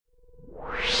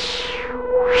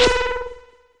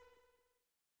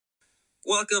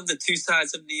Welcome to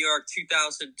 2SidesofNY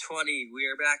 2020. We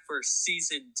are back for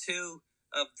season 2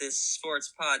 of this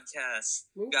sports podcast.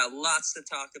 We got lots to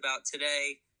talk about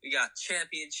today. We got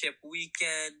championship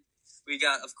weekend. We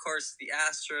got, of course, the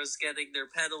Astros getting their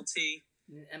penalty.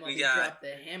 MLB dropped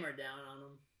the hammer down on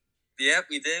them. Yep,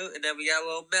 we do. And then we got a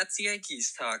little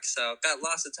Mets-Yankees talk. So got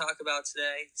lots to talk about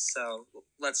today. So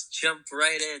let's jump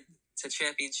right in to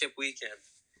championship weekend.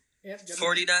 Yep,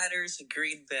 49ers,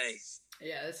 Green Bay.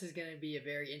 Yeah, this is going to be a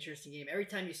very interesting game. Every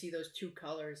time you see those two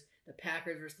colors, the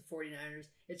Packers versus the 49ers,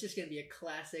 it's just going to be a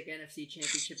classic NFC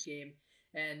championship game.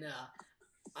 And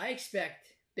I expect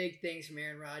big things from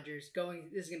Aaron Rodgers.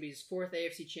 This is going to be his 4th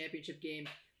AFC championship game,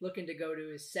 looking to go to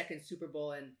his 2nd Super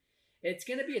Bowl. And it's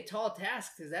going to be a tall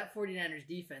task because that 49ers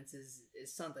defense is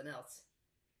something else.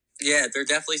 Yeah, they're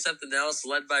definitely something else,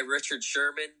 led by Richard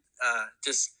Sherman.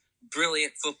 Just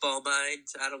brilliant football mind.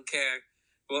 I don't care.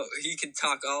 Well, he can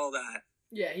talk all that.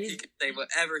 Yeah, he can say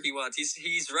whatever he wants.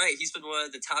 He's right. He's been one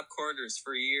of the top corners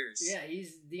for years. Yeah,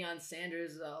 he's Deion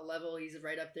Sanders level. He's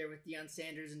right up there with Deion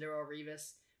Sanders and Darrelle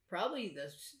Revis. Probably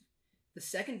the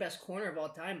second best corner of all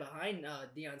time behind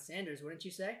Deion Sanders, wouldn't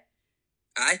you say?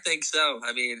 I think so.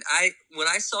 I mean, when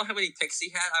I saw how many picks he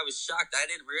had, I was shocked. I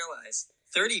didn't realize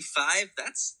 35.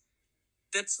 That's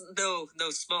no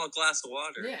small glass of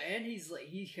water. Yeah, and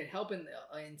he could help in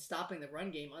stopping the run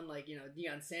game. Unlike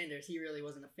Deion Sanders, he really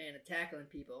wasn't a fan of tackling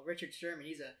people. Richard Sherman,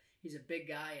 he's a big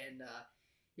guy, and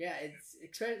it's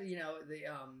especially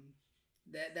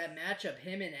that matchup,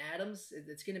 him and Adams.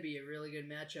 It's going to be a really good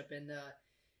matchup, and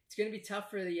it's going to be tough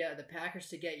for the Packers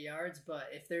to get yards. But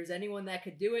if there's anyone that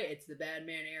could do it, it's the bad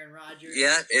man Aaron Rodgers.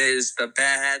 Yeah, it is the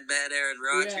bad man Aaron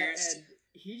Rodgers. Yeah, and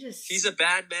he's a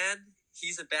bad man.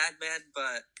 He's a bad man,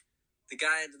 but the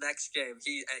guy in the next game,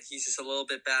 he's just a little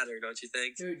bit badder, don't you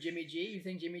think? Who, Jimmy G? You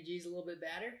think Jimmy G's a little bit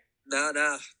badder? No,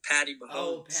 Patty Mahomes.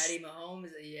 Oh, Patty Mahomes,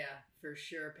 yeah, for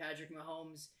sure. Patrick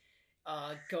Mahomes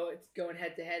going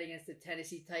head-to-head against the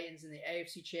Tennessee Titans in the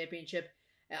AFC Championship.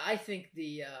 I think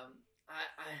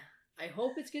I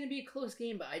hope it's going to be a close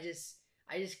game, but I just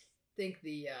think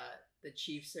the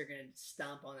Chiefs are going to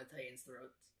stomp on the Titans'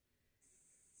 throats.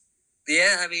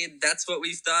 Yeah, I mean, that's what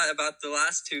we've thought about the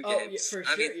last two games. Oh, yeah, for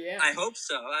sure, yeah. I hope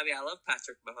so. I mean, I love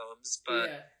Patrick Mahomes,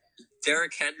 but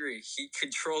Derrick Henry, he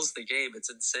controls the game. It's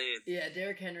insane. Yeah,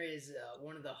 Derrick Henry is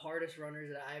one of the hardest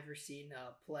runners that I've ever seen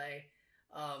play.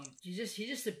 He's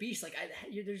just a beast. Like,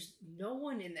 there's no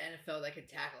one in the NFL that can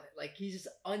tackle it. Like, he's just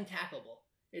untackleable.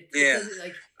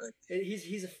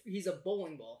 He's a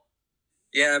bowling ball.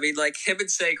 Yeah, I mean, like, him and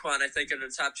Saquon, I think, are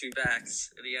the top 2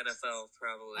 backs in the NFL,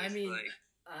 probably. I mean,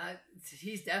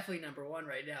 he's definitely number 1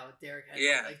 right now with Derrick Henry.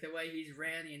 Yeah. Like, the way he's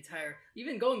ran the entire...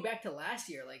 Even going back to last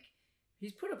year, like,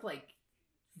 he's put up, like,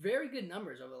 very good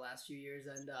numbers over the last few years.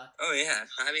 And oh, yeah.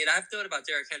 I mean, I've known about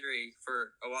Derrick Henry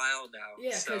for a while now.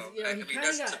 Yeah, because, he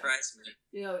doesn't surprise me.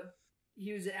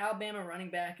 He was an Alabama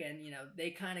running back, and, they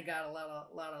kind of got a lot of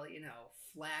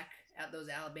flack at those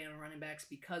Alabama running backs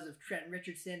because of Trenton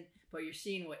Richardson. But you're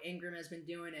seeing what Ingram has been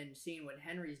doing and seeing what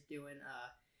Henry's doing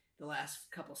the last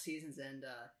couple seasons, and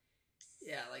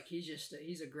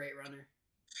he's a great runner.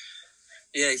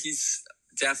 Yeah, he's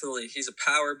a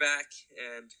power back,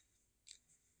 and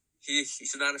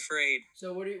he's not afraid.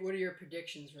 So what are your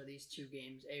predictions for these two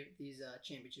games, these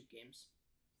championship games?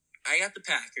 I got the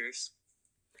Packers.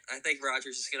 I think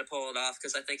Rodgers is going to pull it off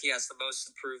because I think he has the most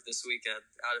to prove this weekend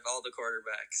out of all the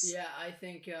quarterbacks. Yeah, I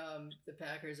think the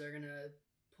Packers are going to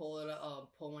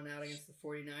pull one out against the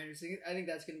 49ers. I think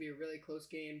that's going to be a really close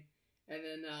game. And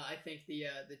then I think the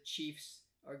Chiefs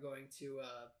are going to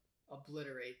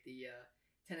obliterate the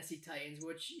Tennessee Titans,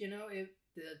 which, the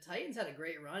Titans had a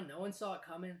great run. No one saw it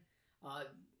coming.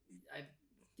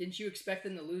 Didn't you expect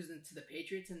them to lose to the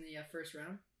Patriots in the first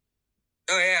round?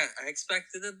 Oh, yeah. I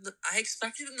expected them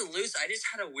to lose. I just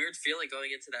had a weird feeling going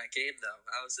into that game, though.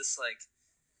 I was just like,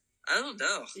 I don't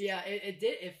know. Yeah, it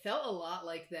did. It felt a lot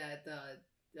like that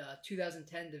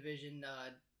 2010 division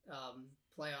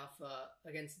playoff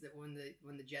against when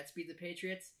the Jets beat the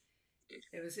Patriots.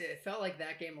 It felt like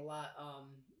that game a lot.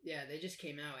 They just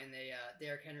came out and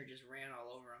Derrick Henry just ran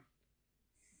all over them.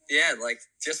 Yeah,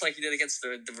 just like he did against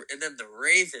and then the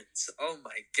Ravens. Oh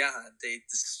my God, they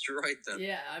destroyed them.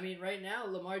 Yeah, I mean, right now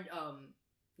Lamar,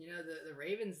 the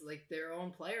Ravens, like their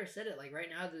own player said it. Like right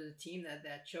now, they're the team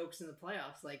that chokes in the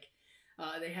playoffs. Like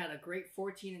they had a great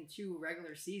 14-2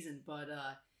 regular season, but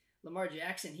Lamar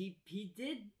Jackson, he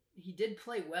did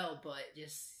play well, but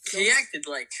he acted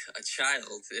like a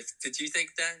child. Did you think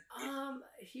that?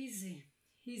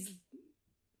 He's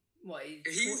what? He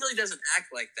usually doesn't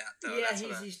act like that, though.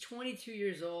 Yeah, he's 22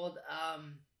 years old.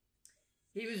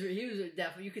 He was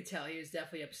definitely, you could tell he was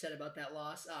definitely upset about that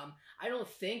loss. I don't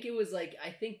think it was like, I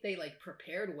think they like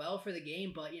prepared well for the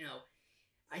game, but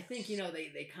I think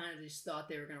they kind of just thought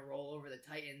they were gonna roll over the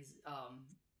Titans.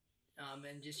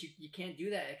 And just you can't do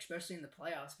that, especially in the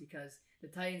playoffs, because the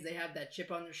Titans, they have that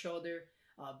chip on their shoulder,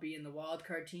 being the wild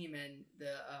card team, and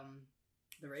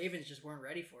the Ravens just weren't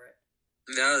ready for it.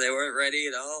 No, they weren't ready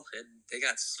at all, and they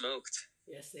got smoked.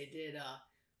 Yes, they did.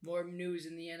 More news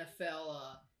in the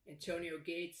NFL. Antonio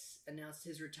Gates announced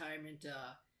his retirement.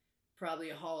 Probably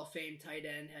a Hall of Fame tight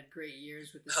end. Had great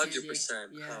years with the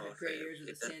 100%. had great years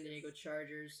with the San Diego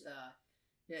Chargers.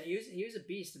 He was a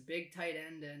beast, a big tight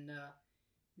end, and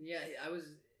it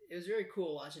was very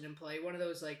cool watching him play. One of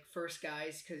those like first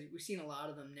guys, because we've seen a lot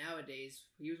of them nowadays.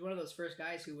 He was one of those first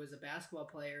guys who was a basketball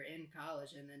player in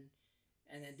college, and then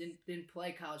didn't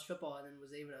play college football, and then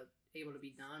was able to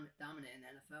be dominant in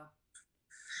the NFL.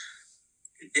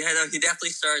 Yeah, no, he definitely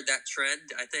started that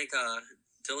trend. I think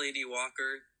Delaney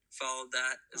Walker followed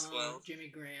that as well. Jimmy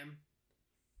Graham.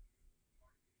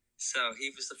 So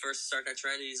he was the first to start that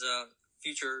trend. He's a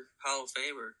future Hall of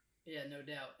Famer. Yeah, no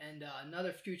doubt. And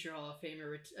another future Hall of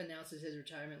Famer announces his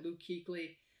retirement, Luke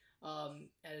Kuechly.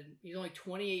 And he's only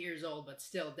 28 years old, but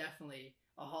still definitely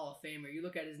a Hall of Famer. You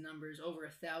look at his numbers: over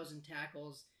 1,000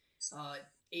 tackles,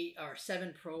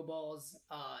 7 Pro Bowls,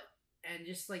 and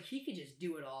just like he could just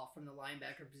do it all from the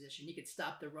linebacker position. He could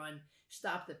stop the run,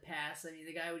 stop the pass. I mean,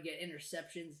 the guy would get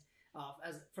interceptions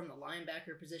from the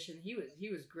linebacker position. He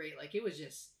was great. Like, it was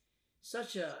just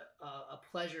such a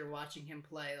pleasure watching him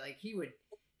play. Like, he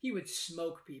would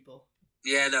smoke people.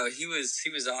 Yeah, no, he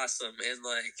was awesome, and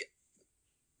like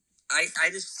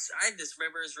I just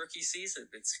remember his rookie season.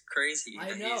 It's crazy.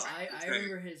 I know. I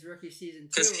remember his rookie season too,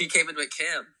 because he came in with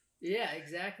Cam. Yeah,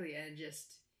 exactly, and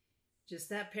just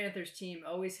that Panthers team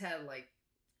always had like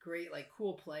great, like,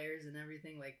 cool players and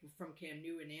everything, like from Cam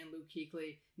Newton and Luke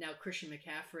Kuechly, now Christian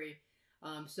McCaffrey.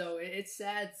 So it's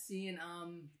sad seeing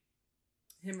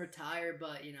him retire,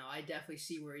 but I definitely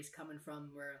see where he's coming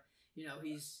from. Where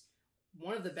he's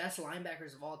one of the best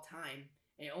linebackers of all time,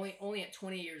 and only at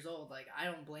 28 years old. Like, I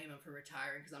don't blame him for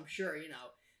retiring, because I'm sure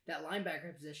that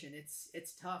linebacker position,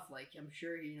 it's tough. Like, I'm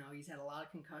sure he's had a lot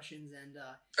of concussions, and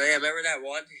oh yeah, remember that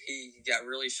one he got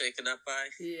really shaken up by?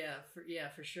 Yeah,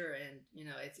 for sure. And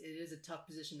it is a tough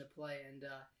position to play, and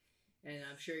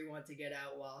I'm sure he wanted to get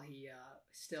out while he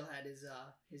still had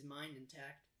his mind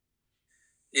intact.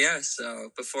 Yeah,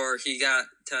 so before he got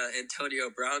to Antonio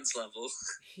Brown's level.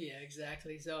 Yeah,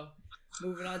 exactly. So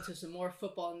moving on to some more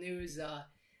football news. The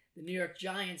New York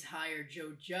Giants hired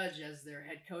Joe Judge as their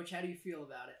head coach. How do you feel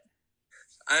about it?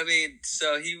 I mean,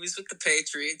 so he was with the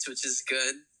Patriots, which is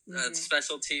good. Mm-hmm.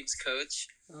 Special teams coach.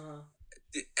 Uh-huh.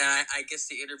 I guess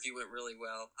the interview went really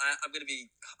well. I'm going to be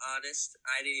honest.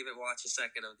 I didn't even watch a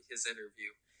second of his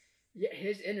interview. Yeah,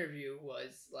 his interview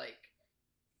was like,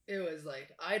 it was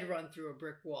like I'd run through a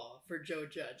brick wall for Joe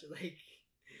Judge. Like,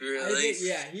 really?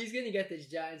 He's going to get these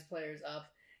Giants players up.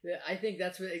 I think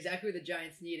that's exactly what the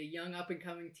Giants need, a young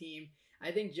up-and-coming team.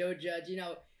 I think Joe Judge,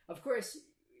 of course,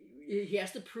 he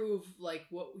has to prove, like,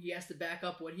 what he has to back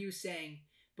up what he was saying,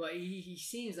 but he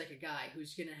seems like a guy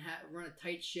who's going to run a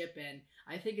tight ship, and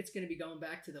I think it's going to be going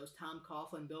back to those Tom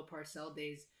Coughlin, Bill Parcells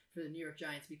days for the New York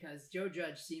Giants, because Joe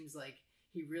Judge seems like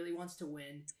he really wants to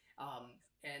win,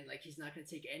 and, like, he's not going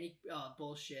to take any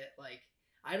bullshit. Like,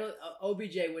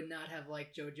 OBJ would not have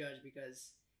liked Joe Judge,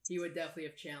 because he would definitely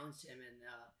have challenged him, and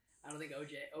I don't think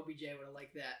OBJ would have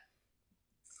liked that.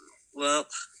 Well,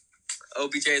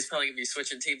 OBJ is probably going to be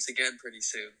switching teams again pretty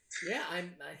soon. Yeah,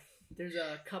 there's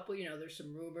a couple, there's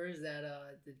some rumors that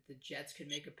the Jets could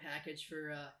make a package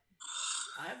for.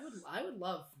 I would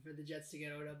love for the Jets to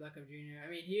get Odell Beckham Jr. I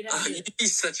mean, he'd have.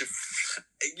 He's such a.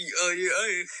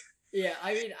 Yeah,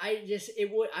 I mean,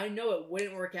 I know it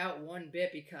wouldn't work out one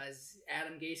bit, because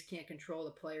Adam Gase can't control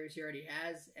the players he already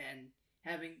has, and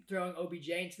throwing OBJ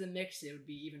into the mix, it would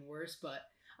be even worse. But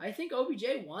I think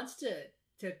OBJ wants to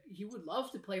he would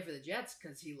love to play for the Jets,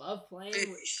 because he loved playing.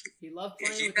 He loved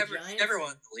playing with the Giants. He never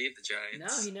wanted to leave the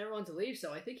Giants. No, he never wanted to leave.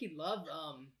 So I think he'd love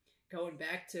going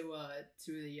back to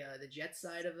the Jets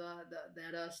side of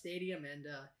that stadium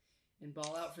and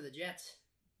ball out for the Jets.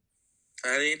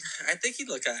 I mean, I think he'd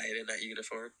look alright in that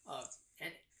uniform.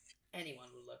 And anyone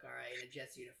would look alright in a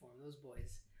Jets uniform. Those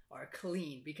boys are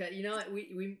clean, because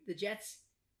we the Jets,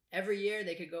 every year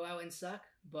they could go out and suck,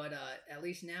 but at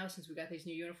least now, since we got these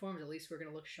new uniforms, at least we're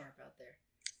gonna look sharp out there.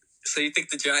 So you think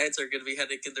the Giants are gonna be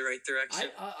heading in the right direction?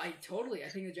 I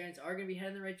think the Giants are gonna be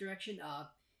heading in the right direction.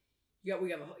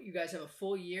 You guys have a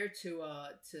full year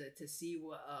to see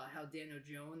how Daniel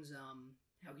Jones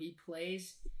how he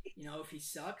plays. You know, if he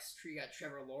sucks, you got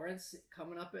Trevor Lawrence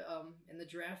coming up in the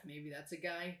draft. Maybe that's a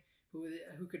guy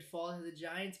who could fall to the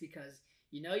Giants because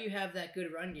you know you have that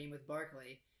good run game with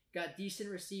Barkley. Got decent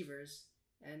receivers,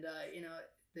 and you know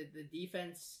the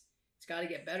defense. It's got to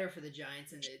get better for the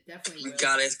Giants, and it definitely will. You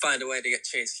got to find a way to get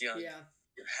Chase Young. Yeah,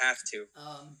 you have to.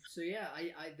 So yeah,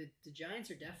 the Giants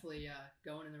are definitely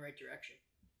going in the right direction.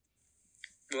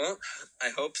 Well, I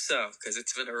hope so because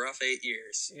it's been a rough 8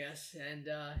 years. Yes, and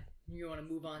you want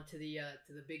to move on to the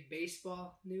big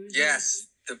baseball news? Yes,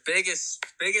 the biggest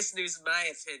news in my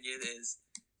opinion is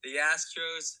the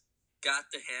Astros got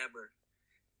the hammer.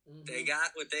 Mm-hmm. They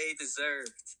got what they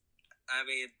deserved. I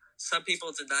mean, some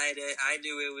people denied it. I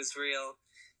knew it was real.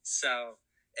 So,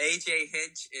 A.J.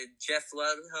 Hinch and Jeff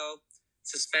Ludlow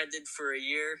suspended for a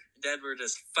year, then were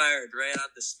just fired right on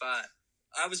the spot.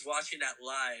 I was watching that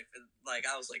live, and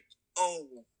I was like,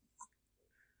 oh.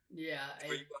 Yeah.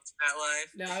 Were you watching that live?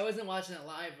 No, I wasn't watching it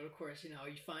live, but of course, you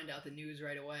find out the news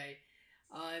right away.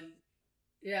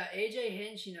 Yeah, A.J.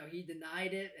 Hinch, he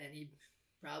denied it, and he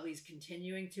probably is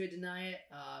continuing to deny it.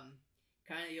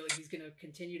 He's going to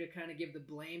continue to kind of give the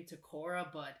blame to Cora,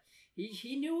 but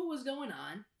he knew what was going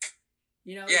on.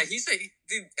 Yeah, AJ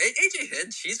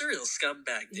Hinch, he's a real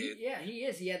scumbag, dude. He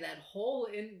is. He had that whole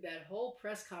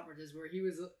press conferences where he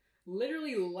was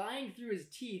literally lying through his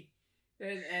teeth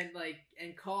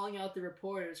and calling out the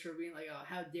reporters for being like, "Oh,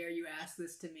 how dare you ask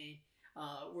this to me?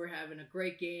 We're having a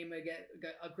great game,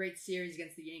 a great series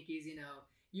against the Yankees.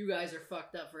 You guys are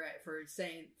fucked up for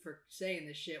saying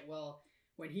this shit." Well,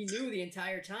 when he knew the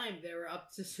entire time they were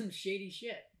up to some shady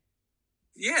shit.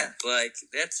 Yeah,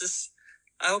 that's just.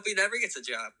 I hope he never gets a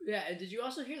job. Yeah, and did you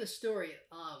also hear the story?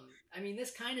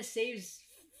 This kind of saves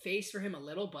face for him a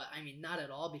little, but not at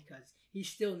all because he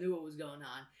still knew what was going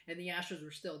on, and the Astros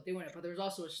were still doing it. But there was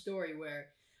also a story where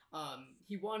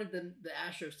he wanted the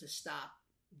Astros to stop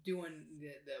doing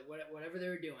the whatever they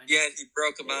were doing. Yeah, he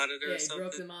broke a monitor or something. Yeah, he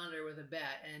broke the monitor with a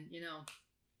bat, and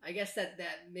I guess that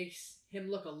makes him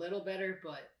look a little better,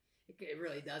 but it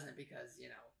really doesn't because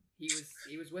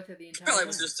He was with it the entire time. Probably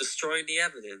was just destroying the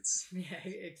evidence. Yeah,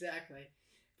 exactly.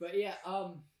 But yeah,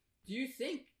 do you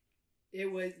think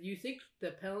you think the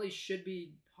penalties should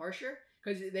be harsher?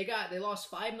 Because they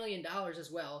lost $5 million as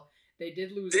well. They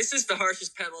did lose. This is the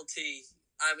harshest penalty.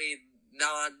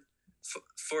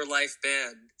 For life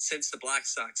ban since the Black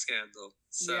Sox scandal.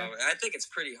 So yeah. I think it's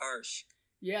pretty harsh.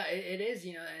 Yeah, it is.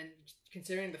 And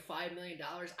considering the $5 million,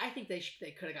 I think they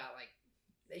could have got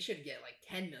They should get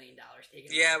 $10 million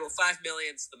taken. Yeah, well, $5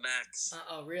 million's the max.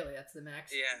 Oh, really? That's the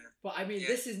max. Yeah. But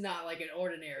this is not an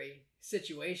ordinary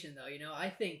situation, though. I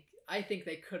think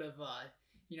they could have,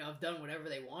 have done whatever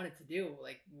they wanted to do,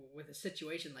 with a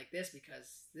situation like this,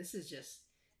 because this is just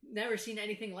never seen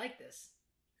anything like this.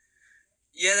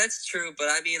 Yeah, that's true. But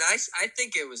I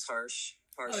think it was harsh.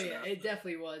 Oh yeah, enough. It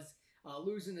definitely was.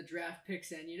 Losing the draft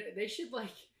picks, and they should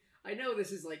I know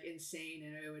this is insane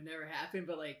and it would never happen,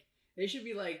 but they should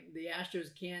be the Astros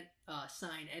can't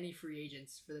sign any free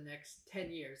agents for the next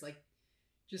 10 years.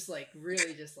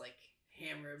 Really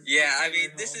hammer them. Yeah,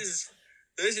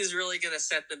 this is really going to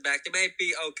set them back. They might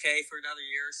be okay for another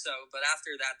year or so, but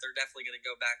after that, they're definitely going to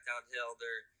go back downhill.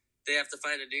 They have to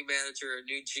find a new manager, a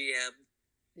new GM.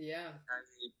 Yeah.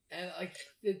 And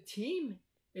the team,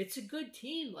 it's a good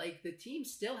team. The team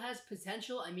still has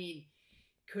potential.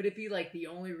 Could it be the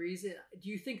only reason? Do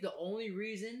you think the only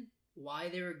reason why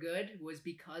they were good was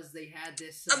because they had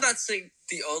this? I'm not saying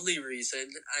the only reason.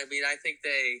 I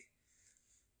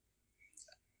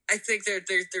think they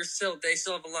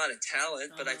still have a lot of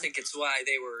talent, but I think it's why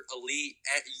they were elite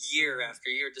year after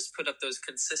year. Just put up those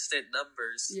consistent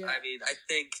numbers. Yeah.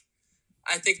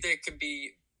 I think they could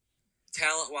be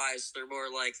talent wise. They're more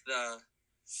like the.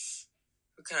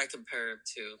 Who can I compare them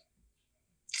to?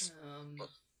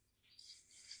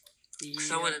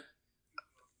 Someone.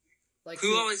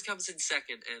 Who always comes in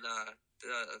second in the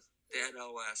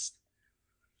NL West?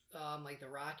 The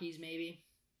Rockies, maybe.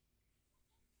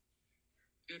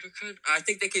 I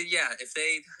think they could. Yeah, if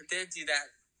they did do that,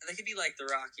 they could be like the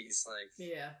Rockies.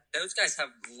 Yeah, those guys have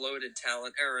loaded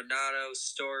talent. Arenado,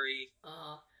 Story.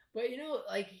 But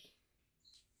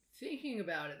thinking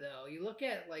about it though, you look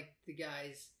at the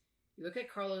guys. You look at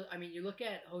Carlos. You look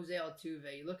at Jose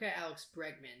Altuve. You look at Alex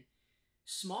Bregman.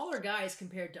 Smaller guys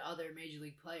compared to other major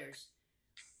league players.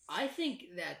 I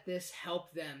think that this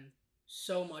helped them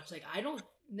so much.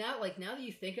 Now that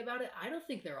you think about it, I don't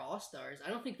think they're all-stars. I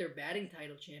don't think they're batting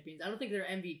title champions. I don't think they're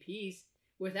MVPs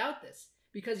without this.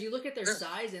 Because you look at their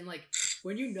size and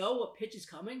when you know what pitch is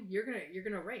coming, you're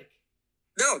gonna rake.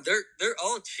 No, they're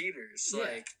all cheaters.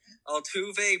 Yeah.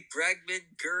 Altuve,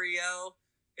 Bregman, Gurriel.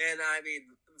 And I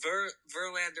mean,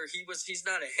 Verlander, he's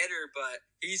not a hitter, but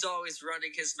he's always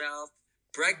running his mouth.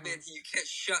 Bregman, you can't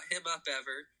shut him up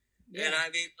ever. Yeah. And I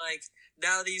mean, like,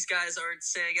 now these guys aren't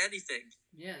saying anything.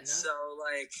 Yeah. No. So,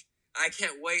 like, I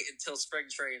can't wait until spring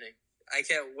training. I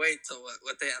can't wait till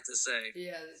what they have to say.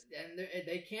 Yeah, and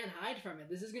they can't hide from it.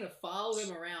 This is going to follow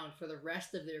them around for the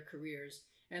rest of their careers.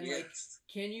 And, like,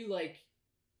 can you,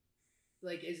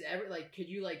 could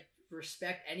you,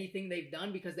 respect anything they've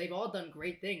done? Because they've all done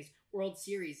great things. World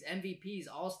Series, MVPs,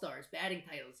 All-Stars, batting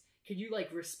titles. Could you,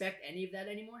 respect any of that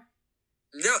anymore?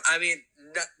 No, I mean,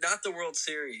 not the World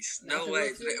Series. No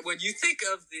way. When you think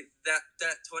of that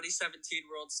 2017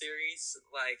 World Series,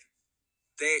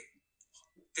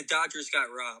 the Dodgers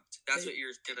got robbed. That's what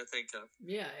you're going to think of.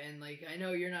 Yeah, and, I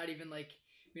know you're not even,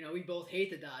 we both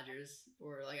hate the Dodgers,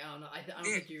 or, I don't know, I don't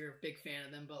think you're a big fan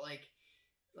of them, but,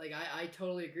 I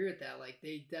totally agree with that.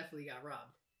 They definitely got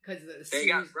robbed. Because they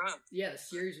got robbed. Yeah, the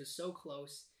series was so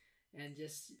close, and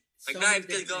just so not even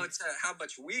going to go into how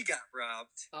much we got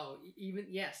robbed. Oh,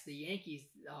 the Yankees,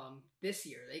 this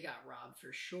year, they got robbed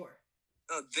for sure.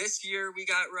 Oh, this year we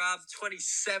got robbed.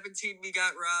 2017 we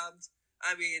got robbed.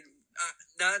 I mean,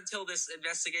 not until this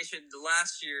investigation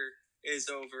last year is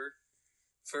over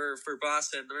for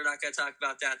Boston. We're not going to talk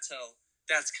about that till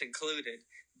that's concluded.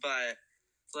 But,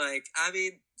 I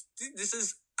mean,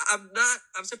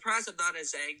 I'm surprised I'm not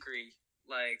as angry.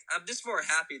 I'm just more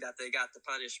happy that they got the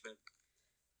punishment.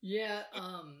 Yeah,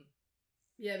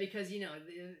 because,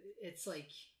 it's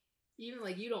even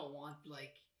you don't want,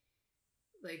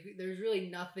 there's really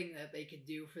nothing that they could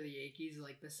do for the Yankees,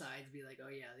 besides be oh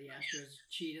yeah, the Astros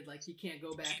cheated. You can't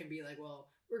go back and be well,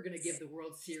 we're gonna give the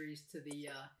World Series to the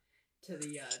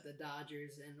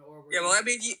Dodgers I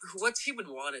mean, what team would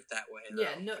want it that way? Though?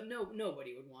 Yeah,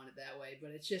 nobody would want it that way.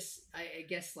 But it's just, I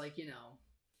guess,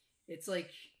 it's I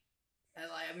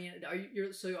mean, are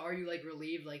you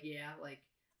relieved?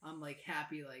 I'm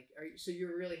happy. So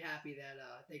you're really happy that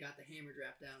they got the hammer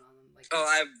dropped down on them. Oh,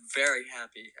 I'm very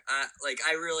happy. I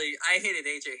hated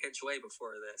AJ Hinch way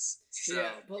before this. So.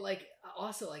 Yeah, but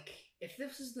also if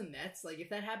this was the Mets, if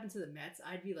that happened to the Mets,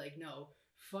 I'd be no,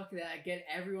 fuck that. Get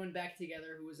everyone back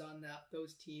together who was on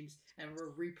those teams, and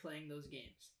we're replaying those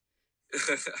games.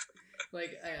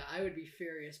 I would be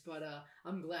furious, but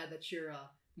I'm glad that you're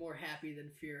more happy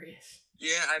than furious.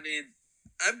 Yeah, I mean,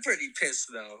 I'm pretty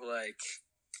pissed though.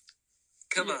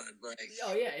 Come on,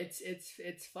 Oh yeah,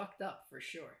 it's fucked up for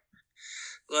sure.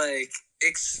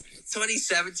 It's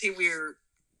 2017.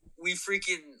 We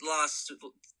freaking lost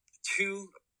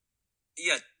two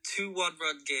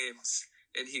 1-run games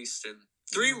in Houston,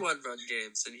 3 1-run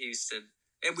games in Houston,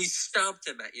 and we stomped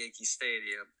them at Yankee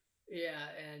Stadium. Yeah,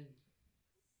 and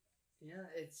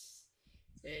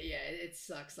it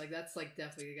sucks. That's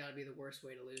definitely got to be the worst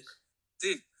way to lose.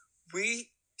 Dude.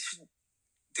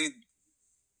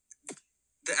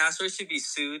 The Astros should be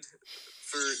sued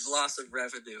for loss of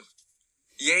revenue.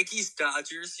 Yankees,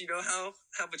 Dodgers, you know how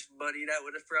much money that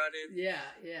would have brought in?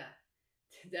 Yeah,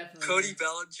 definitely. Cody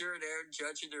Bellinger and Aaron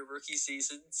Judge in their rookie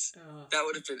seasons. That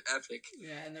would have been epic.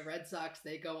 Yeah, and the Red Sox,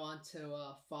 they go on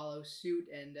to follow suit,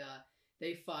 and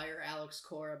they fire Alex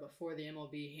Cora before the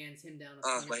MLB hands him down a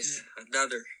punishment.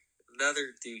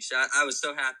 Another douche. I was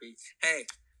so happy. Hey,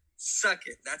 suck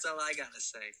it. That's all I gotta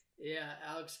say. Yeah,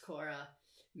 Alex Cora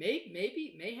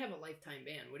may have a lifetime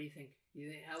ban. What do you think?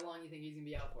 How long do you think he's gonna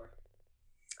be out for?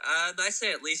 I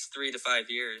say at least 3 to 5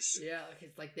 years. Yeah,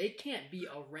 because they can't be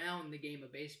around the game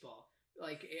of baseball.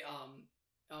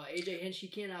 AJ Hinch, he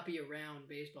cannot be around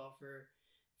baseball for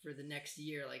the next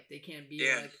year. They can't be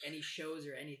any shows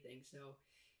or anything. So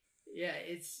yeah,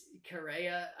 it's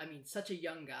Correa. I mean, such a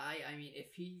young guy. I mean,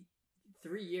 if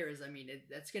 3 years, I mean,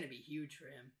 that's gonna be huge for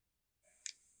him.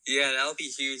 Yeah, that'll be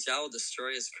huge. That will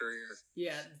destroy his career.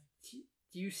 Yeah.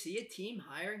 Do you see a team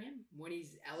hiring him when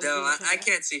he's eligible? No, I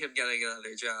can't see him getting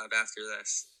another job after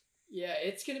this. Yeah,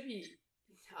 it's going to be...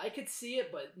 I could see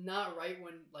it, but not right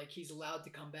when he's allowed to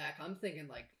come back. I'm thinking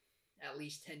at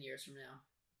least 10 years from now.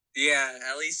 Yeah,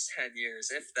 at least 10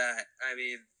 years, if that. I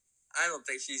mean, I don't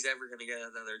think he's ever going to get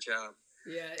another job.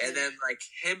 Yeah. And then,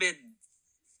 him and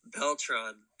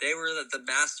Beltran, they were the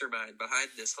mastermind behind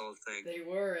this whole thing. They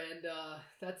were, and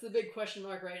that's the big question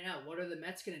mark right now. What are the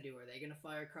Mets going to do? Are they going to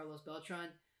fire Carlos Beltran?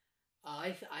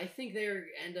 I think they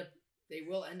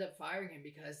will end up firing him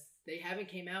because they haven't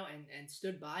came out and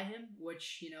stood by him.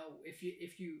 Which if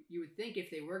you would think if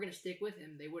they were going to stick with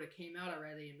him, they would have came out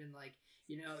already and been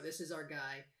this is our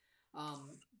guy.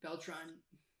 Beltran,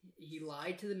 he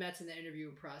lied to the Mets in the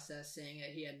interview process, saying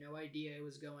that he had no idea it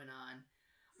was going on.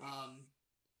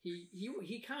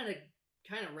 He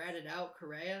kind of ratted out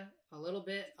Correa a little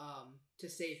bit to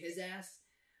save his ass,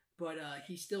 but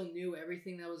he still knew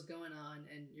everything that was going on.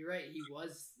 And you're right, he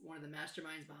was one of the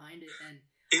masterminds behind it. And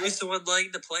he was the one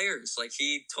letting the players, like,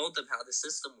 he told them how the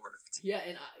system worked. Yeah,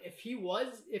 and if he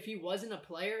wasn't a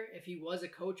player, if he was a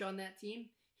coach on that team,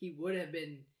 he would have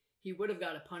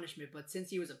got a punishment. But since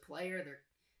he was a player,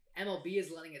 MLB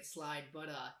is letting it slide. But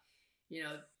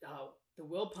the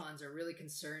Wilpons are really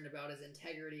concerned about his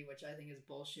integrity, which I think is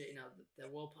bullshit. The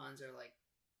Wilpons are like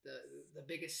the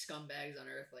biggest scumbags on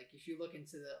earth. Like, if you look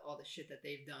into all the shit that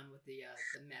they've done with the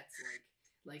Mets,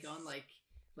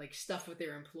 like stuff with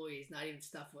their employees, not even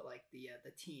stuff with like the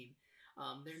team.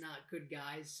 They're not good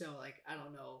guys, so like I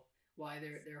don't know why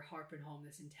they're harping home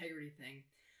this integrity thing.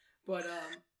 But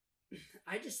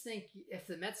I just think if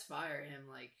the Mets fire him,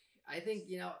 like I think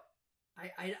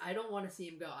I don't want to see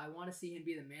him go. I want to see him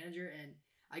be the manager, and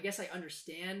I guess I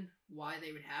understand why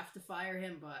they would have to fire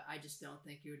him, but I just don't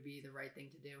think it would be the right thing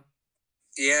to do.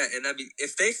 Yeah, and I mean,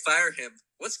 if they fire him,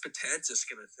 what's Betances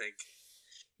gonna think?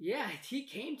 Yeah, he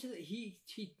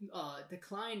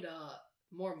declined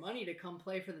more money to come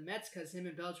play for the Mets because him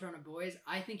and Beltran are boys.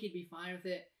 I think he'd be fine with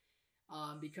it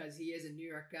because he is a New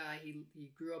York guy.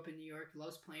 He grew up in New York,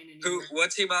 loves playing in New York.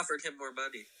 What team offered him more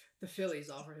money? The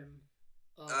Phillies offered him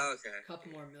a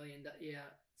couple more million. Yeah.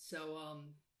 So,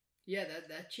 yeah,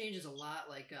 that changes a lot.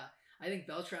 Like, I think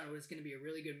Beltran was going to be a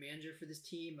really good manager for this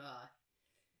team.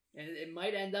 And it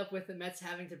might end up with the Mets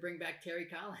having to bring back Terry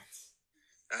Collins.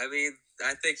 I mean,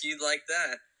 I think you'd like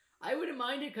that. I wouldn't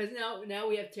mind it because now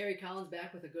we have Terry Collins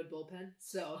back with a good bullpen.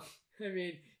 So, I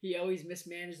mean, he always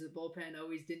mismanaged the bullpen,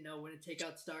 always didn't know when to take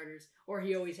out starters, or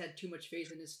he always had too much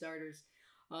faith in his starters.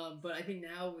 But I think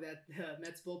now that the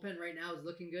Mets bullpen right now is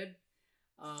looking good.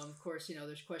 Of course,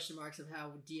 there's question marks of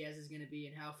how Diaz is going to be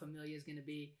and how Familia is going to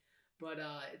be. But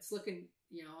it's looking,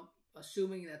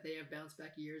 assuming that they have bounce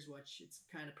back years, which it's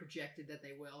kind of projected that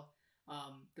they will,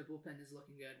 the bullpen is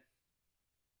looking good.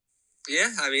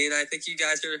 Yeah, I mean, I think you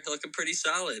guys are looking pretty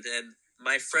solid. And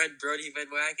my friend Brody Van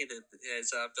Wagenen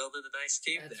is building a nice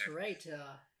team. That's there. Right.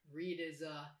 Reed is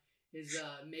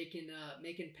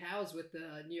making pals with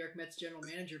the New York Mets general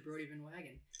manager, Brody Van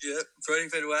Wagen. Yeah, Brody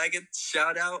Van Wagen.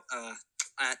 Shout out.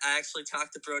 I actually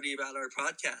talked to Brody about our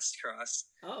podcast, Cross.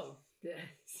 Oh,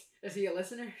 is he a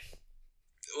listener?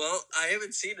 Well, I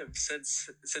haven't seen him since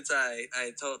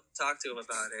I talked to him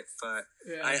about it, but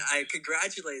yeah. I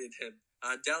congratulated him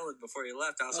on Dellin before he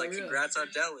left. I was like, really? Congrats on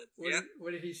Dellin.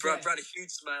 What did he say? Brought a huge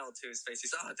smile to his face. He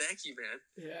said, oh, thank you, man.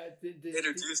 Yeah.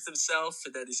 Introduced himself,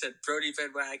 and then he said, Brody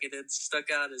Van Wagenen, stuck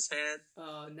out his hand.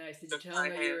 Oh, nice. Did you tell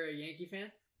him that you were a Yankee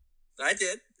fan? I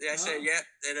did. I said, yeah.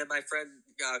 And then my friend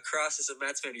Cross is a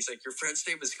Mets fan. He's like, your friend's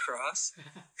name is Cross?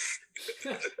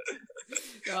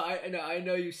 No, I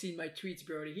know you've seen my tweets,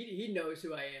 Brody. He knows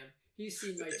who I am. He's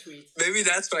seen my tweets. Maybe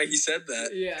that's why he said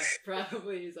that. Yeah,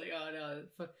 probably. He's like, oh, no,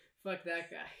 fuck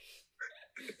that guy.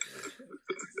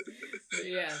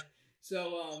 Yeah.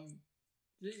 So,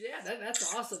 yeah,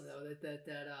 that's awesome, though, that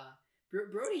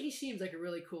Brody, he seems like a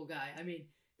really cool guy. I mean,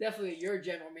 definitely your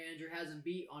general manager has him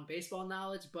beat on baseball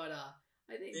knowledge, but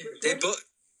I think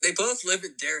they both live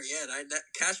in Darien.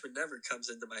 Cashman never comes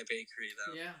into my bakery,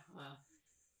 though. Yeah.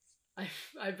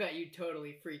 I bet you'd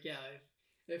totally freak out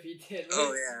if you did.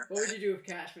 Yeah. What would you do if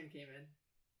Cashman came in?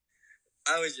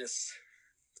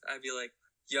 I'd be like,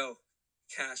 yo,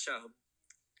 Cash,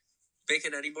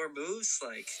 making any more moves?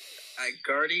 Like,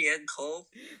 Gardy and Cole?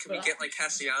 Can we get, like,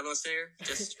 Castellanos there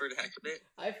just for the heck of it?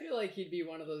 I feel like he'd be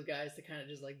one of those guys to kind of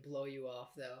just, like, blow you off,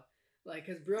 though. Like,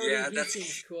 because Brody, he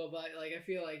seems cool, but, like, I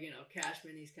feel like,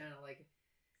 Cashman, he's kind of like,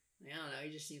 I don't know,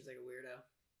 he just seems like a weirdo.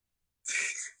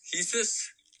 He's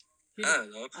just, I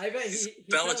don't know. I bet he'd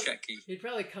Belichick-y. He'd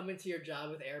probably come into your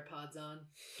job with AirPods on.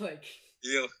 Like,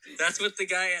 yo, that's what the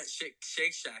guy at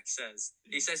Shake Shack says.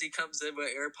 He says he comes in with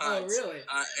AirPods. Oh, really?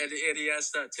 And he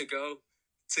has the to-go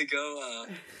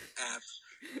app.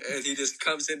 And he just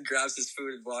comes in, grabs his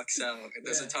food, and walks out, and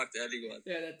doesn't talk to anyone.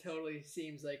 Yeah, that totally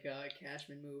seems like a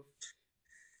Cashman move.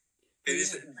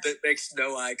 That makes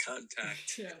no eye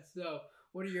contact. Yeah, so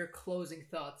what are your closing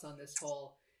thoughts on this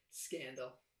whole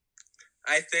scandal?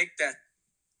 I think that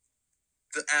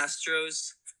the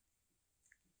Astros,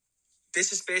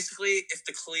 this is basically if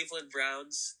the Cleveland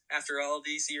Browns, after all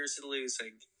these years of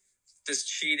losing, just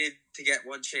cheated to get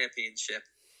one championship.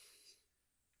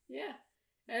 Yeah.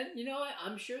 And you know what?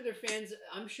 I'm sure they're fans.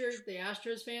 I'm sure the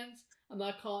Astros fans, I'm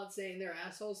not saying they're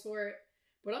assholes for it,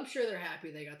 but I'm sure they're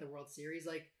happy they got the World Series.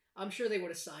 Like, I'm sure they would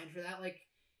have signed for that. Like,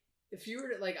 if you were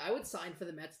to, like, I would sign for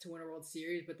the Mets to win a World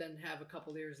Series, but then have a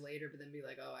couple years later, but then be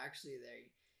like, oh, actually,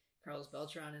 Carlos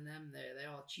Beltran and them, they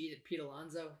all cheated. Pete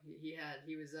Alonso, he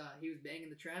was banging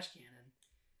the trash can,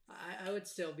 and I would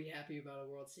still be happy about a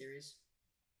World Series.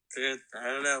 Dude, I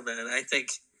don't know, man. I think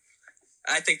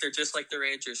they're just like the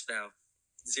Rangers now.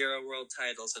 0 world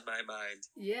titles in my mind.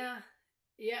 Yeah,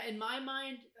 in my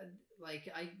mind,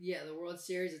 the World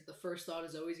Series. The first thought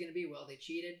is always going to be, well, they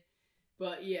cheated,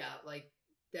 but yeah,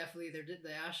 definitely the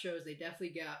Astros. They definitely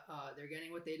got. They're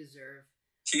getting what they deserve.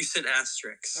 Houston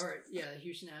Asterix. All right, yeah, the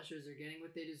Houston Astros are getting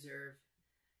what they deserve,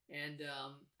 and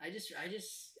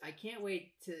I can't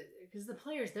wait to because the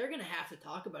players they're going to have to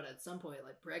talk about it at some point,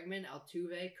 like Bregman,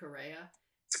 Altuve, Correa.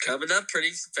 It's coming up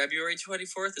February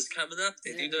 24th is coming up.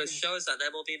 They do those shows on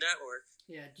MLB Network.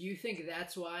 Yeah, do you think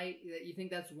that's why? You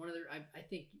think that's one of the? I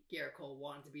think Garrett Cole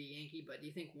wanted to be a Yankee, but do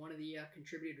you think one of the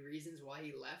contributed reasons why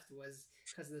he left was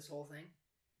because of this whole thing?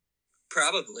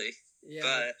 Probably. Yeah.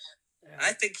 But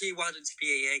I think he wanted to be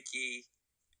a Yankee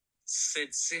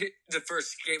since the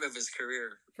first game of his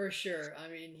career. For sure. I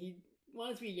mean, he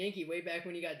wanted to be a Yankee way back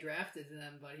when he got drafted to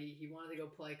them, but he wanted to go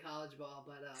play college ball.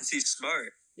 But because he's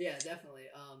smart. Yeah, definitely.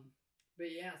 But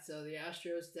yeah, so the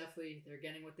Astros they're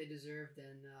getting what they deserved,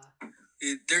 and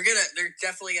they're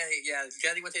definitely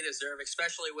getting what they deserve,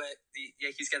 especially with the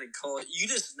Yankees getting Cole. You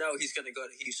just know he's gonna go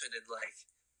to Houston and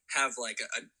have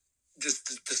just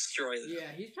destroy them.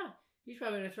 Yeah, he's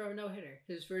probably gonna throw a no hitter.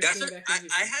 His first game back in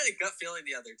Houston. I had a gut feeling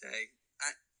the other day.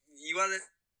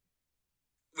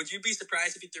 Would you be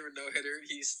surprised if he threw a no hitter in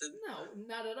Houston? No,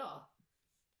 not at all.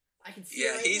 I can see it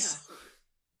right now.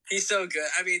 He's so good.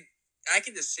 I mean, I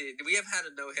can just see it. We have had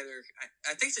a no-hitter,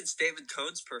 I think, since David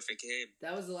Cohn's perfect game.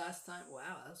 That was the last time.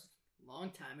 Wow, that was a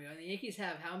long time ago. And the Yankees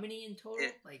have how many in total?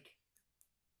 Yeah. Like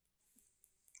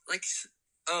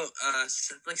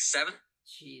 7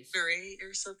 Jeez. or 8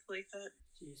 or something like that.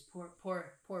 Jeez, poor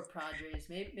Padres.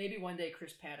 Maybe one day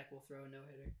Chris Paddock will throw a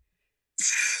no-hitter.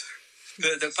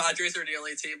 The Padres are the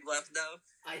only team left now?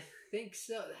 I think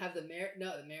so. The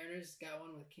Mariners got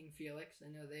one with King Felix. I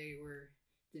know they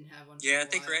didn't have one. Yeah, I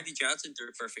think Randy Johnson threw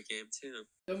a perfect game too.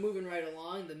 So moving right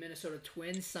along, the Minnesota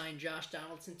Twins signed Josh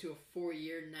Donaldson to a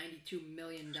 4-year, $92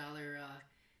 million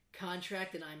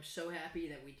contract, and I'm so happy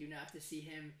that we do not have to see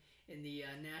him in the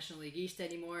National League East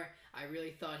anymore. I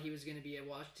really thought he was going to be a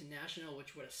Washington National,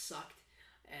 which would have sucked.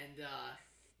 And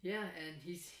and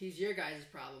he's your guys'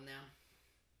 problem now.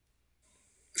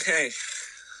 Hey,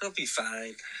 he'll be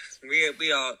fine. We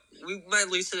might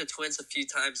lose to the Twins a few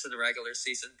times in the regular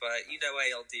season, but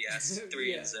ALDS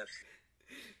 3 and zip.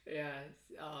 Yeah.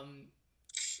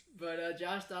 But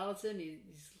Josh Donaldson, he's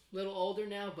a little older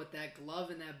now, but that glove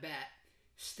and that bat,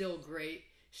 still great.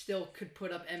 Still could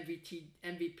put up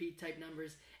MVP type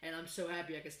numbers, and I'm so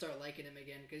happy I could start liking him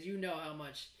again because you know how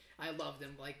much I loved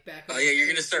him. Back. Oh yeah, you're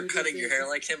gonna start cutting your hair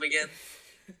like him again.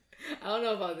 I don't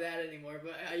know about that anymore,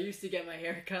 but I used to get my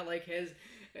hair cut like his.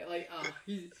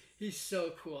 He's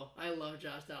so cool. I love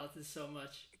Josh Donaldson so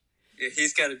much. Yeah,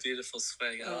 he's got a beautiful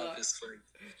swing. I love his swing.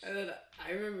 And then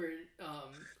I remember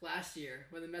last year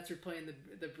when the Mets were playing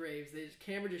the Braves,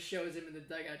 camera just shows him in the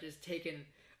dugout just taking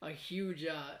a huge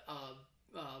a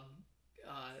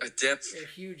dip, a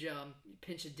huge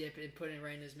pinch of dip and putting it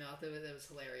right in his mouth. That was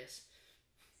hilarious.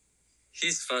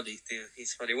 He's funny, dude.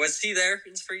 He's funny. Was he there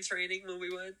in spring training when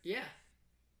we went? Yeah.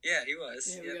 Yeah, he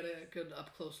was. Yeah, we got a good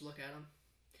up close look at him.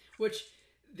 Which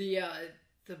the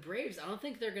Braves, I don't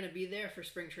think they're going to be there for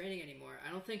spring training anymore. I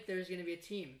don't think there's going to be a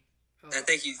team. I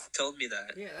think you told me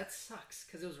that. Yeah, that sucks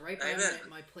because it was right by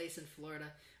my place in Florida.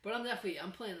 But I'm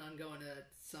planning on going to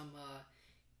some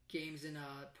games in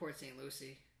Port St.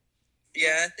 Lucie.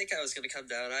 Yeah, I think I was going to come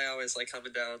down. I always like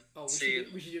coming down. Oh,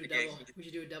 we should do a double. We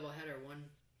should do a double header.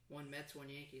 One Mets, one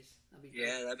Yankees. That'd be dope.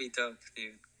 Yeah, that'd be dope,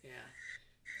 dude. Yeah.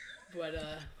 But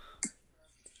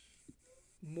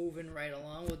moving right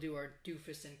along, we'll do our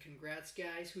doofus and congrats,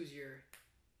 guys. Who's your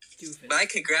doofus? My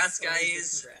congrats guy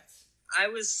is. Congrats. I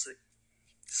was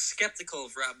skeptical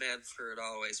of Rob Manfred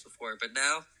always before, but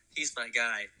now he's my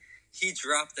guy. He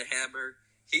dropped the hammer.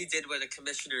 He did what a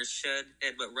commissioner should,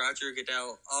 and what Roger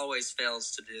Goodell always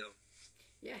fails to do.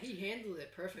 Yeah, he handled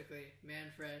it perfectly,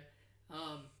 Manfred.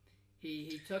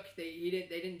 They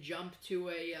didn't jump to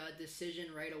a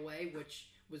decision right away, which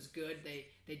was good.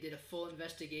 They did a full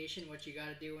investigation, which you got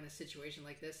to do in a situation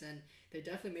like this, and they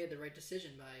definitely made the right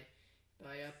decision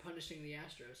by punishing the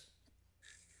Astros.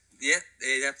 Yeah,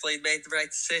 they definitely made the right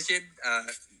decision.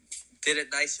 Did it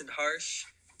nice and harsh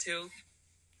too.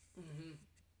 Mm-hmm.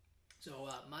 So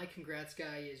my congrats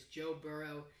guy is Joe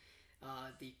Burrow,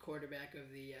 the quarterback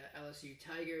of the LSU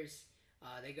Tigers.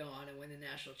 They go on and win the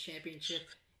national championship.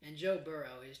 And Joe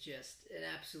Burrow is just an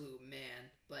absolute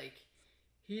man.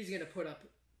 He's going to put up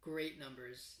great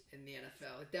numbers in the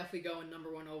NFL. Definitely going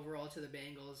number 1 overall to the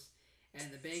Bengals.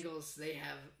 And the Bengals,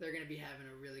 they're going to be having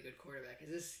a really good quarterback.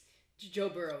 Joe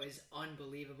Burrow is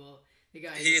unbelievable. The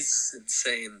guy, he's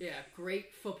insane. Yeah,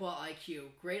 great football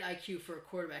IQ, great IQ for a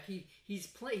quarterback. He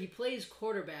plays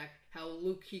quarterback how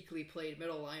Luke Kuechly played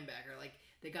middle linebacker. Like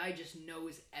the guy just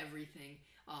knows everything.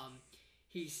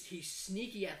 He's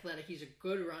sneaky athletic. He's a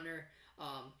good runner.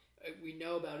 We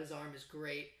know about his arm is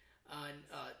great.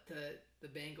 The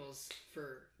Bengals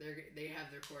they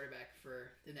have their quarterback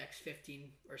for the next 15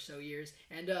 or so years.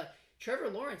 And Trevor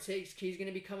Lawrence, he's going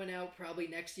to be coming out probably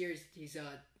next year. He's going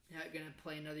to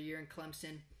play another year in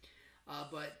Clemson.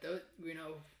 But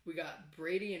we got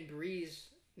Brady and Breeze.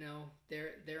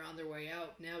 They're on their way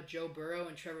out now. Joe Burrow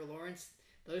and Trevor Lawrence.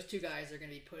 Those two guys are going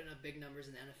to be putting up big numbers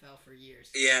in the NFL for years.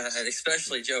 Yeah, and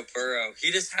especially Joe Burrow.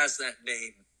 He just has that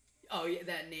name. Oh yeah,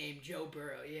 that name, Joe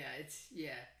Burrow. Yeah,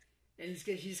 and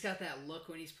he's got that look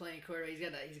when he's playing quarterback.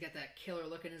 He's got that killer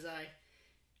look in his eye.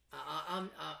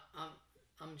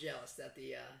 I'm jealous that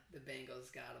the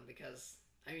Bengals got him because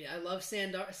I love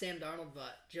Sam Darnold,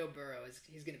 but Joe Burrow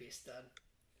he's going to be a stud.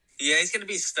 Yeah, he's going to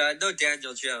be a stud. No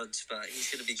Daniel Jones, but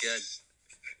he's going to be good.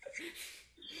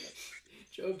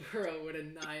 Joe Burrow would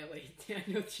annihilate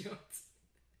Daniel Jones.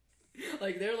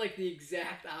 Like they're like the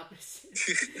exact opposite.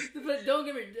 But don't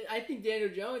get me. I think Daniel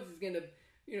Jones is going to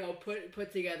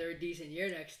put together a decent year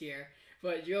next year.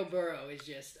 But Joe Burrow is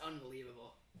just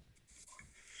unbelievable.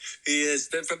 He is.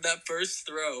 Then from that first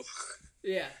throw.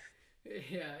 Yeah,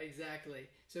 exactly.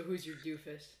 So who's your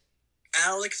doofus?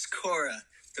 Alex Cora,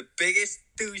 the biggest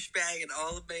douchebag in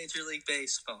all of Major League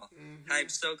Baseball. Mm-hmm. I'm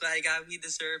so glad he got what he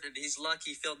deserved, and he's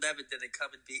lucky Phil Nevin didn't come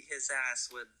and beat his ass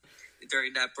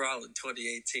during that brawl in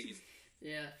 2018.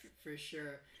 Yeah, for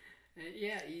sure. And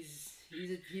yeah, he's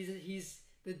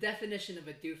the definition of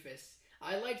a doofus.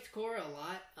 I liked Cora a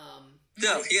lot.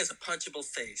 No, he has a punchable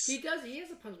face. He does. He has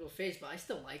a punchable face, but I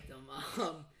still liked him.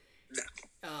 No.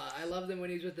 I loved him when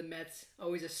he was with the Mets.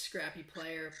 Always a scrappy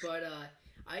player, but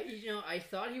I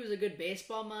thought he was a good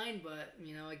baseball mind, but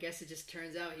I guess it just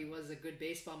turns out he was a good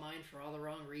baseball mind for all the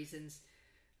wrong reasons.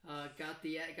 Got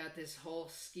this whole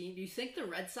scheme. Do you think the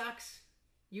Red Sox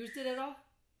used it at all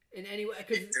in any way?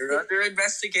 They're under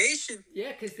investigation.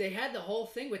 Yeah, because they had the whole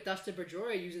thing with Dustin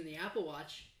Pedroia using the Apple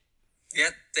Watch.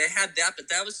 Yeah, they had that, but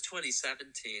that was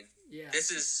 2017. Yeah.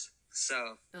 This is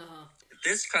so. If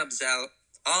this comes out,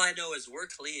 all I know is we're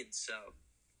clean. So.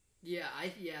 Yeah,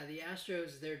 the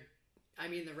Astros. The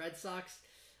Red Sox.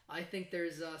 I think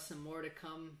there's some more to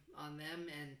come on them,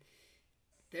 and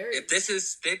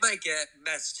they might get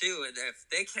messed too, and if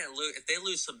they can't lose, if they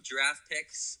lose some draft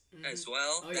picks as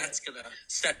well, that's gonna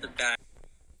set them back.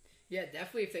 Yeah,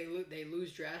 definitely. If they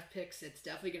lose draft picks, it's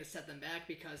definitely gonna set them back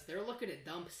because they're looking to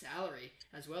dump salary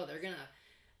as well. They're gonna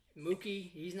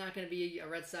Mookie. He's not gonna be a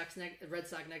Red Sox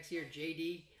next year.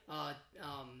 JD,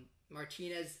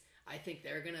 Martinez. I think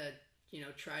they're gonna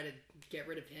try to get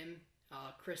rid of him.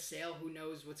 Chris Sale, who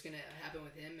knows what's gonna happen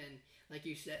with him, and like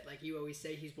you always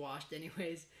say, he's washed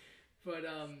anyways. But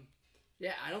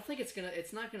I don't think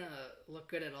it's not gonna look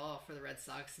good at all for the Red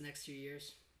Sox the next few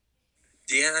years.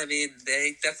 Yeah,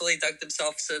 they definitely dug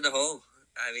themselves in the hole.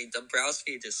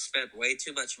 Dombrowski just spent way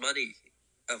too much money.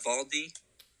 Evaldi.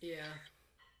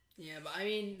 Yeah, but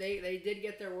they did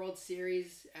get their World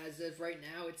Series as of right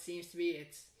now. It seems to be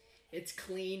it's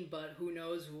clean, but who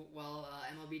knows while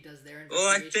MLB does their investigation. Well,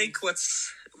 I think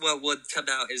what would come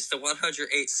out is the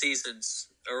 108 seasons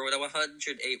or the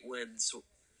 108 wins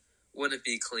wouldn't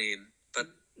be clean, but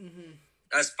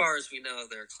as far as we know,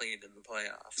 they're clean in the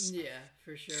playoffs. Yeah,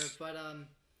 for sure. But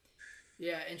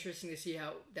interesting to see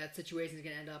how that situation is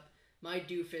going to end up. My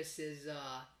doofus is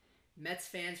Mets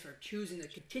fans for choosing to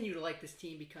continue to like this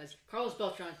team because Carlos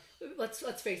Beltran. Let's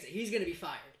face it, he's going to be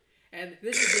fired. And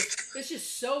this is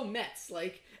just so Mets.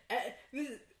 Like,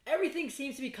 everything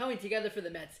seems to be coming together for the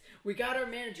Mets. We got our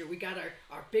manager. We got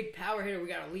our big power hitter. We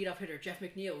got our leadoff hitter, Jeff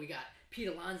McNeil. We got Pete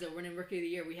Alonso winning Rookie of the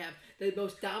Year. We have the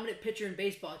most dominant pitcher in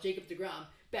baseball, Jacob deGrom,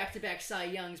 back-to-back Cy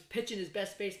Youngs, pitching his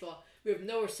best baseball. We have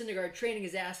Noah Syndergaard training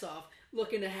his ass off,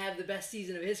 looking to have the best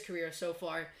season of his career so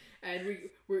far. And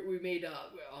we made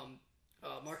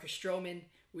Marcus Stroman.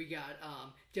 We got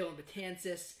Dylan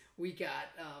Betances. We got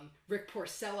Rick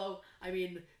Porcello.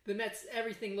 The Mets,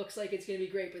 everything looks like it's going to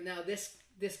be great, but now this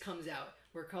comes out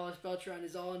where Carlos Beltran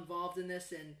is all involved in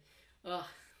this, and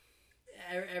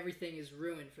everything is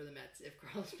ruined for the Mets if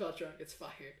Carlos Beltran gets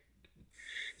fired.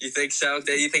 You think so?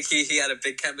 Do you think he had a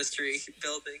big chemistry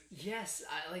building? Yes,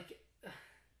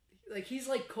 like he's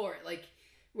like Court. Like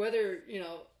whether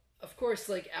of course,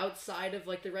 like outside of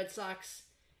like the Red Sox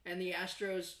and the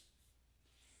Astros,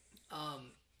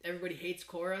 everybody hates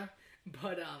Cora,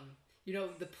 but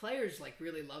the players like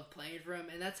really love playing for him,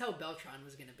 and that's how Beltran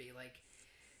was going to be. Like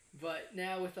But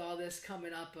now with all this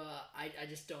coming up, I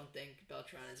just don't think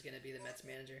Beltran is going to be the Mets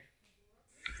manager.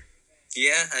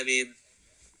 Yeah, I mean,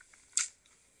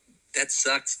 that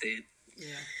sucks, dude.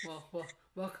 Yeah, well,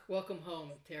 welcome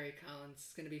home, Terry Collins.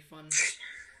 It's going to be fun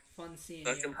seeing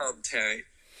Welcome you. home, Terry.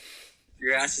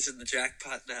 Your ass is in the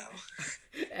jackpot now.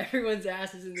 Everyone's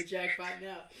ass is in the jackpot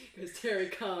now because Terry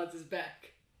Collins is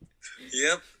back.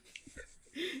 Yep.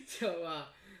 So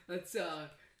let's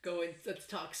go and let's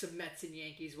talk some Mets and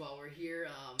Yankees while we're here.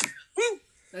 Woo!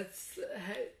 Let's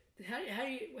how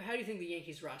do you think the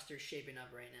Yankees roster is shaping up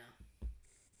right now?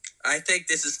 I think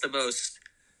this is the most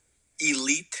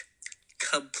elite,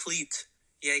 complete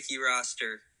Yankee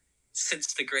roster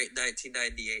since the great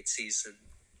 1998 season.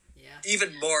 Yeah.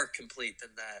 Even more complete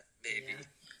than that, maybe. Yeah.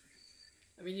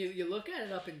 I mean, you look at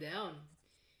it up and down.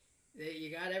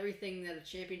 You got everything that a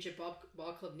championship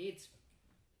ball club needs.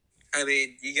 I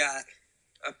mean, you got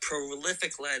a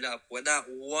prolific lineup with not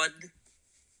one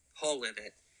hole in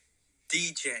it.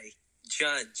 DJ,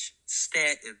 Judge,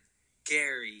 Stanton,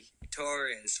 Gary,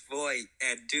 Torres, Voit,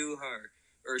 Andujar,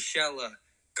 Urshela,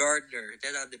 Gardner.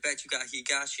 Then on the bench, you got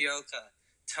Higashioka,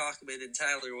 Talkman, and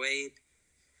Tyler Wade.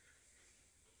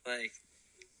 Like,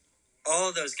 all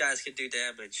of those guys can do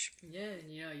damage. Yeah,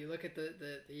 and you look at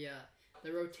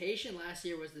the rotation last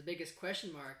year was the biggest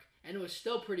question mark, and it was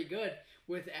still pretty good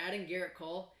with adding Garrett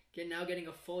Cole, getting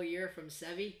a full year from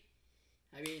Sevy.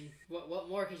 I mean, what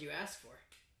more could you ask for?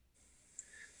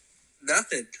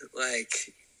 Nothing.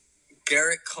 Like,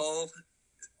 Garrett Cole,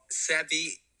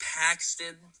 Sevy,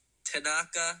 Paxton,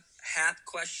 Tanaka, Happ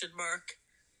question mark.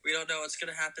 We don't know what's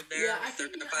going to happen there. Yeah, they're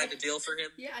going to find a deal for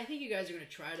him. Yeah, I think you guys are going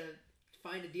to try to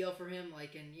find a deal for him,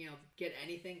 and get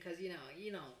anything, because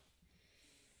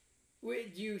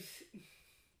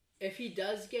if he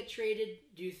does get traded,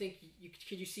 do you think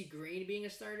could you see Green being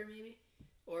a starter maybe?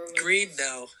 Or Green,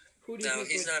 no. Who do you think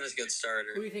he's not a good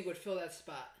starter. Who do you think would fill that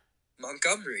spot?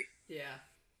 Montgomery. Yeah,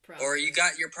 probably. Or you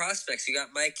got your prospects. You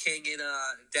got Mike King and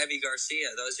Debbie Garcia.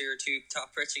 Those are your two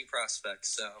top pitching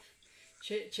prospects. So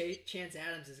Chance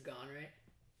Adams is gone, right?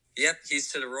 Yep,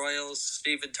 he's to the Royals.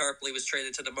 Stephen Tarpley was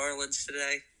traded to the Marlins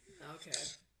today. Okay.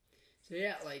 So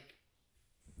yeah,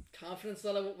 confidence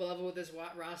level with this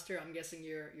roster, I'm guessing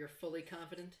you're fully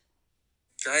confident?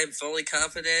 I am fully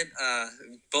confident.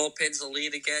 Bullpen's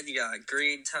elite again. You got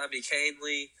Green, Tommy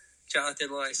Canley, Jonathan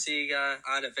Loaiziga,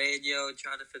 Ottavino,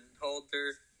 Jonathan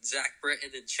Holder, Zach Britton,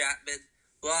 and Chapman.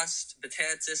 Lost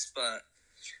Betances, but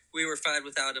we were fine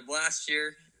without him last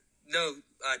year. No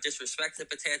disrespect to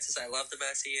Betances. I love him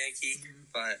as a Yankee,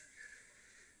 but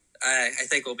I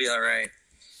think we'll be all right.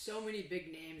 So many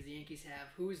big names the Yankees have.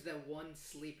 Who's the one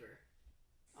sleeper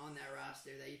on that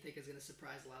roster that you think is going to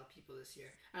surprise a lot of people this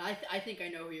year? And I think I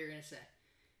know who you're going to say.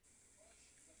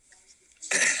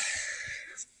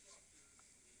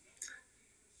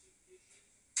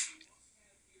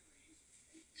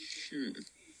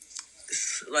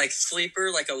 Like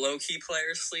sleeper, like a low-key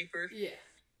player sleeper? Yeah.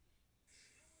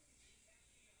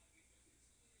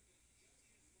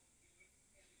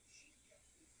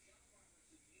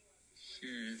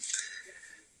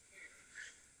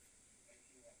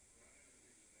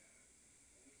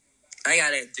 I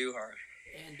got Andujar.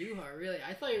 Andujar, really?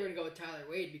 I thought you were going to go with Tyler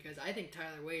Wade because I think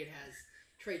Tyler Wade has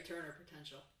Trey Turner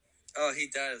potential. Oh, he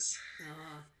does.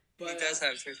 But, he does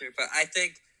have Trey Turner, but I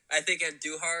think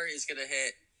Andujar is going to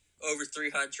hit over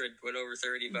 300 with over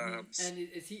 30 bombs. And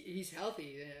he's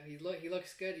healthy. Yeah, he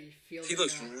looks good. He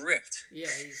looks ripped. Yeah,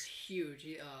 he's huge.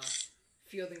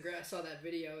 Fielding ground. I saw that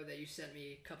video that you sent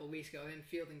me a couple weeks ago. Him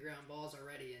fielding ground balls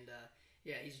already, and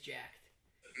yeah, he's jacked.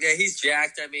 Yeah, he's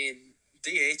jacked. I mean,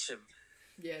 DH him.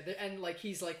 Yeah, and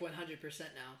he's 100%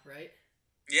 now, right?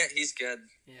 Yeah, he's good.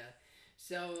 Yeah.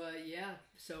 So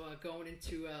going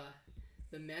into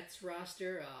the Mets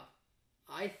roster,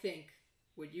 I think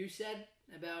what you said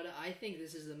about it. I think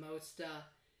this is the most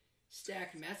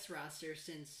stacked Mets roster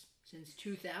since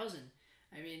 2000.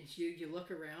 I mean, you look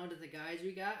around at the guys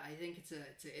we got. I think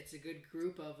it's a good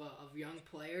group of young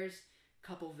players,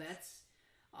 couple vets.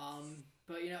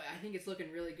 But I think it's looking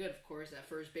really good. Of course, at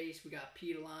first base we got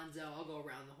Pete Alonso. I'll go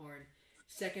around the horn.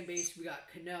 Second base we got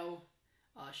Cano.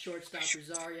 Shortstop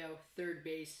Rosario. Third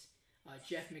base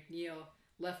Jeff McNeil.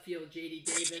 Left field J.D.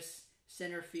 Davis.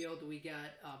 Center field we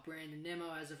got Brandon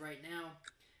Nimmo as of right now.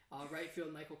 Right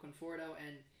field Michael Conforto,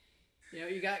 and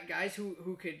you got guys who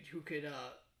could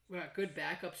we got good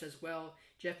backups as well.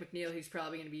 Jeff McNeil, he's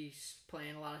probably going to be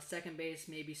playing a lot of second base,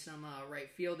 maybe some right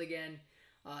field again.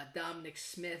 Dominic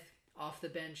Smith off the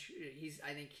bench.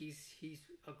 I think he's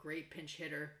a great pinch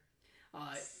hitter.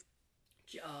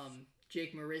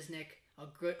 Jake Marisnik,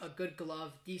 a good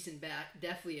glove, decent bat,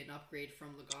 definitely an upgrade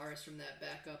from Lagares from that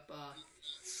backup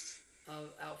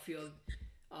outfield.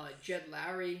 Jed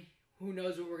Lowry, who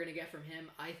knows what we're gonna get from him?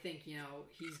 I think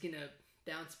he's gonna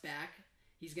bounce back.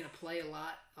 He's gonna play a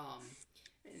lot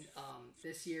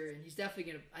this year, and he's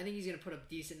definitely gonna. I think he's gonna put up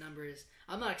decent numbers.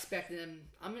 I'm not expecting him.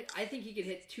 I think he could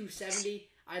hit 270.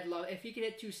 I'd love if he could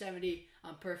hit 270.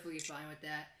 I'm perfectly fine with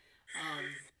that.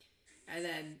 And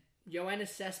then Yoenis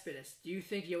Cespedes. Do you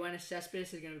think Yoenis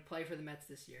Cespedes is going to play for the Mets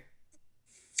this year?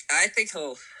 I think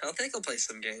he'll play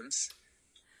some games.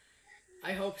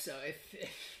 I hope so.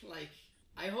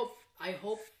 I hope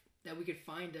that we could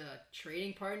find a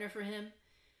trading partner for him.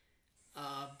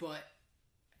 But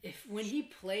when he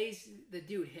plays, the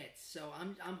dude hits. So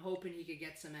I'm hoping he could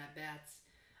get some at bats.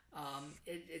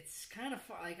 It's kind of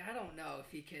far, I don't know if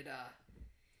he could.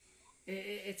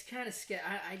 It's kind of scary.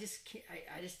 I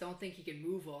just don't think he can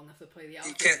move well enough to play the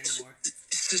outfield anymore.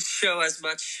 Just show as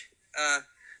much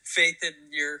faith in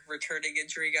your returning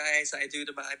injury guy as I do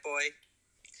to my boy.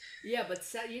 Yeah, but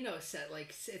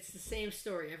it's the same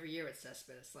story every year with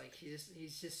Cespedes. Like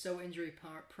he's just so injury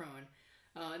prone.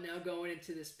 Now going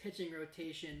into this pitching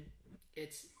rotation,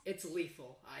 it's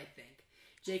lethal. I think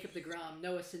Jacob deGrom,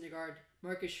 Noah Syndergaard,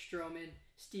 Marcus Stroman,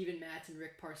 Steven Matz, and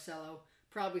Rick Porcello.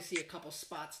 Probably see a couple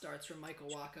spot starts from Michael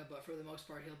Wacha, but for the most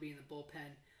part, he'll be in the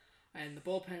bullpen. And the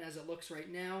bullpen, as it looks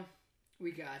right now,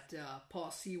 we got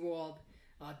Paul Sewald,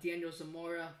 Daniel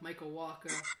Zamora, Michael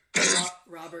Wacha,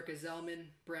 Robert Gazelman,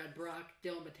 Brad Brock,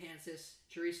 Dylan Betances,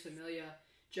 Jeurys Familia,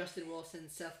 Justin Wilson,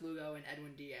 Seth Lugo, and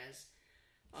Edwin Diaz.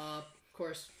 Of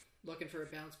course, looking for a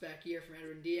bounce back year from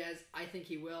Edwin Diaz. I think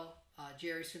he will.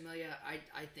 Jeurys Familia,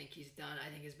 I think he's done. I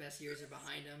think his best years are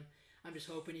behind him. I'm just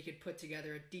hoping he could put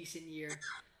together a decent year.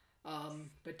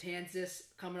 Betances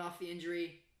coming off the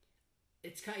injury,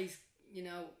 it's kind of,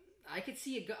 I could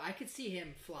see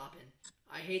him flopping.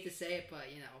 I hate to say it, but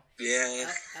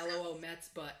yeah. LOL Mets,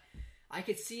 but I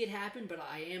could see it happen. But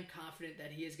I am confident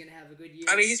that he is going to have a good year.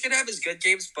 I mean, he's going to have his good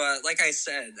games, but like I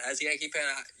said, as a Yankee fan,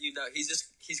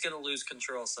 he's going to lose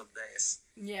control some days.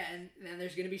 Yeah, and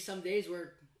there's going to be some days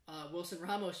where Wilson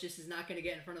Ramos just is not going to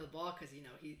get in front of the ball because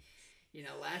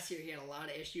last year he had a lot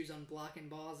of issues on blocking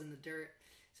balls in the dirt,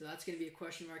 so that's going to be a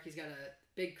question mark. He's got a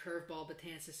big curveball,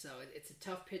 Betances, so it's a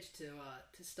tough pitch to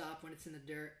stop when it's in the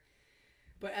dirt.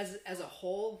 But as a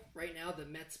whole, right now the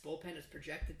Mets bullpen is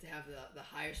projected to have the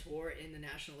highest WAR in the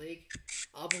National League.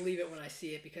 I'll believe it when I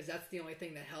see it because that's the only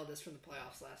thing that held us from the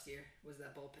playoffs last year was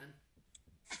that bullpen.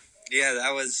 Yeah,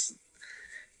 that was.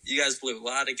 You guys blew a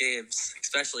lot of games,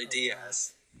 especially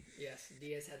Diaz. Yes,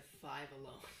 Diaz had 5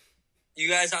 alone. You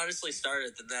guys honestly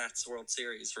started the Nats World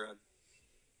Series run.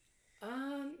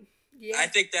 Yeah. I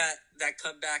think that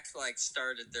comeback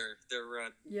started their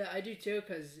run. Yeah, I do too,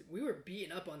 because we were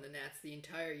beating up on the Nats the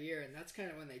entire year, and that's kind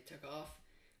of when they took off.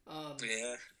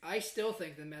 Yeah. I still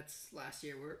think the Mets last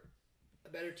year were a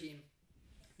better team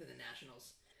than the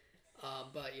Nationals.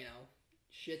 But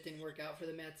shit didn't work out for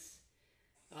the Mets.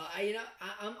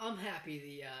 I'm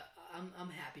happy. I'm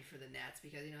happy for the Nats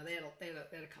because they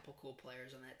had a couple cool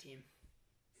players on that team.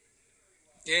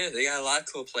 Yeah, they got a lot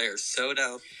of cool players.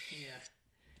 Soto. Yeah.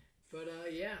 But,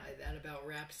 that about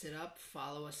wraps it up.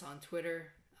 Follow us on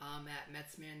Twitter at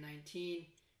Metsman19.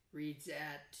 Reads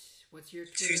at, what's your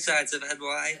Twitter?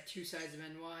 2SidesofNY. At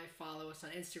 2SidesofNY. Follow us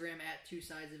on Instagram at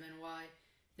 2SidesofNY.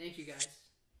 Thank you, guys.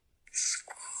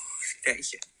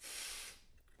 Thank you.